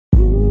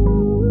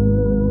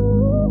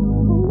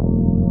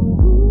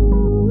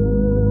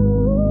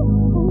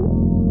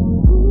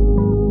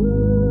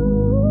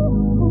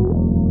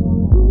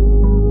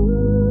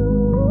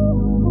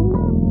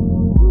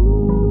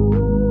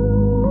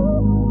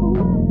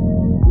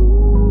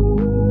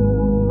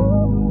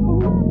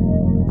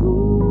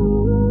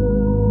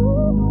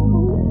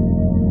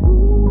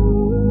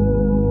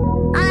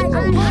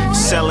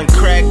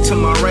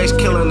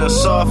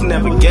soft,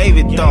 never gave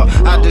it thought.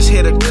 I just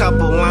hit a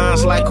couple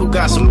lines like who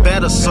got some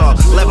better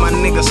sauce. Let my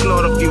nigga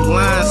snort a few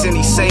lines and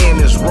he saying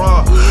it's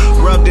raw.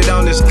 Rubbed it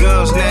on his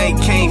gums, now he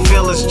can't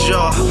feel his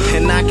jaw.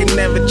 And I can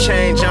never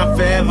change, I'm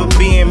forever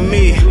being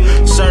me.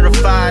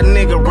 Certified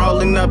nigga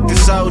rolling up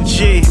this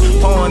OG.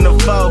 Pouring the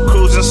foe,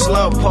 cruising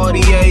slow,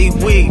 party every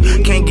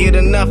week. Can't get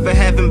enough of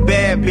having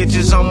bad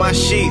bitches on my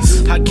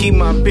sheets. I keep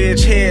my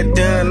bitch hair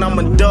done, I'm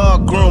a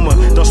dog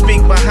groomer. Don't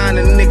speak behind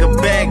a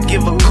nigga back,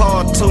 give a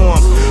call to him.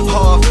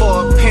 Hard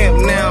for a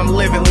pimp, now I'm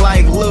living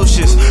like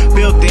Lucius.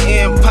 Built the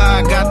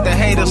empire, got the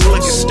haters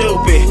looking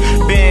stupid.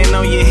 Band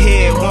on your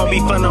head, won't be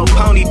for no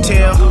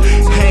ponytail.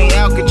 Hang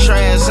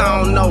Alcatraz,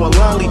 I don't know a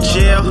lonely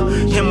jail.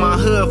 In my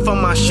hood for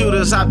my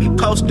shooters, I be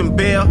posting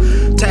bail.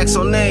 Tax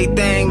on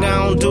everything,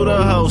 I don't do the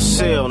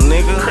wholesale,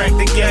 nigga. Crack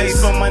the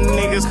gates for my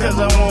niggas, cause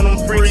I want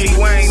them free.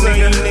 Some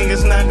you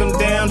niggas knock them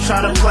down,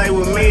 try to play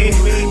with me.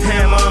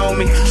 Hammer on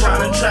me,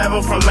 tryna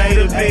travel from A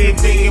to B.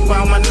 Thinking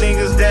about my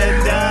niggas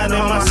that died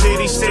in my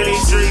city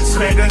streets.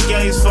 Crack the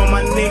gates for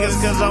my niggas,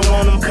 cause I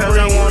want them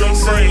free.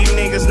 Some you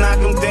niggas knock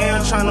them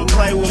down, tryna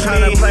play with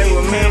me.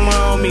 Hammer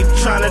on me,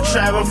 tryna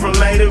travel from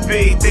A to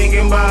B.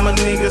 Thinking about my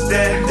niggas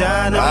that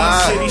died in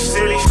my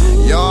city.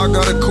 Y'all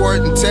go to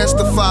court and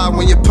testify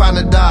when your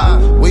partner die.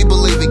 We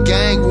believe in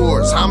gang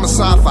wars,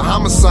 homicide for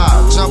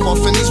homicide. Jump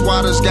off in these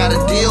waters, gotta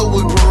deal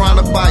with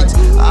piranha bites.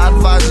 I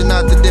advise you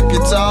not to dip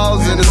your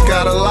toes in this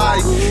kind of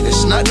life.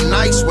 It's nothing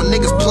nice when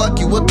niggas pluck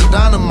you with the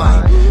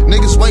dynamite.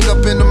 Niggas wake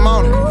up in the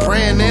morning,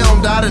 praying they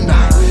don't die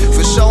tonight.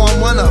 For sure I'm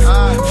one of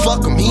them,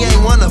 fuck him, he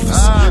ain't one of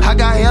us. I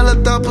got hella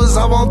thumpers,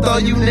 I won't throw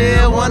you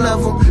near one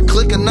of them.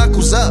 Clicking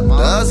knuckles up, the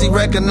Uzi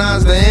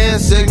recognize the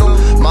hand signal.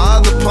 My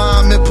other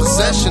palm in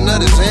possession of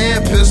this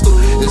hand pistol.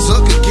 It's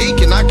hooker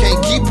geek and I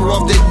can't keep her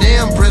off that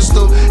damn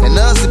Bristol. And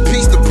Uzi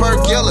piece the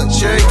perk yellow,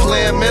 cherry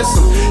clear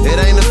missile. It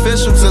ain't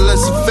official till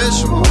it's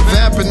official. I'm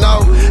vamping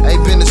though,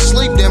 ain't been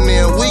asleep damn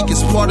near a week.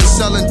 It's part of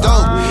selling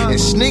dope. And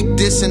sneak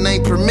dissing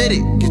ain't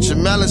permitted. Get your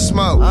melon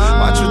smoke.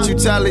 Watch what you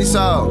tell these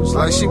hoes,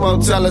 like she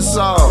won't tell us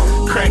all.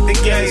 Crack the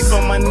gates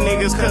for my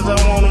niggas, cause I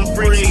want them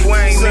free.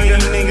 Some you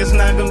niggas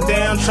knock them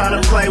down,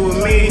 tryna play with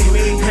me.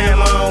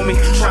 Hammer on me,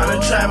 tryna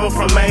travel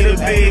from A to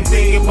B.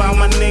 Thinking about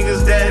my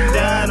niggas that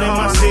died in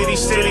my city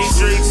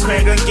streets.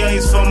 Crack the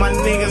gates for my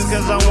niggas,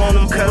 cause I want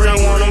them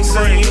free.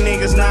 Some you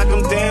niggas knock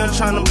them down,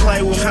 tryna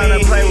play with me.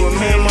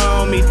 Hammer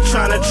on me,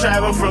 tryna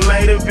travel from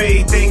A to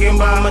B. Thinking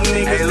about my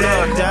niggas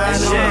that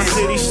died in my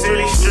city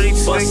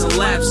streets. Bustin'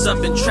 laps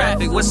up in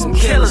traffic with some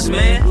killers,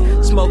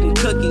 man. Smoking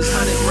cookies,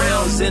 100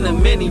 rounds in a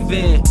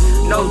minivan.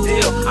 No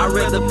deal, I'd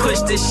rather push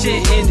this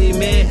shit indie,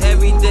 man.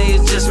 Every day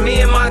it's just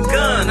me and my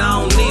gun, I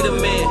don't need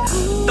a man.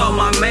 Thought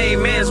my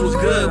main mans was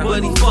good,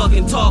 but he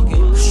fucking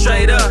talking.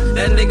 Straight up,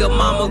 that nigga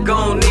mama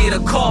gon' need a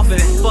coffin.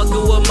 Fucking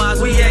with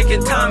Mozzy, we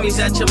yanking Tommies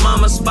at your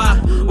mama's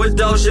spot. With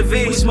Dojia,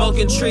 we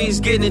smoking trees,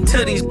 getting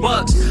into these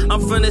bucks.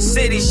 I'm from the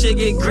city, shit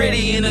get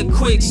gritty in a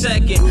quick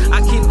second.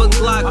 I keep a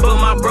Glock, but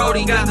my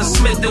brody got the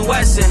Smith &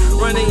 Wesson.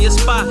 Running your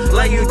spot,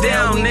 lay you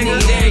down,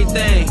 nigga,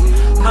 everything.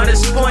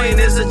 This point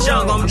is a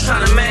jungle, I'm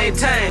tryna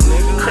maintain.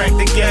 Crack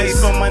the gates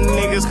for my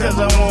niggas, cause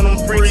I want them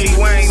free.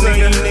 Some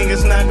you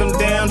niggas knock them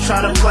down,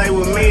 try to play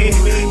with me.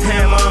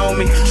 Hammer on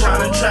me,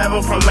 tryna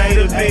travel from A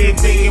to B.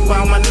 Thinking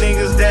about my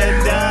niggas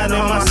that died in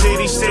my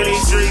city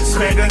streets.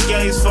 Crack the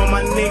gates for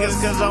my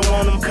niggas, cause I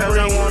want them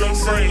free.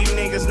 Some you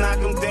niggas knock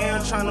them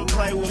down, tryna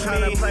play with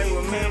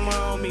me. Hammer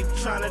on me,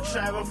 tryna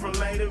travel from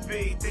A to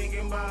B.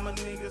 Thinking about my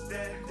niggas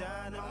that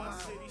died in my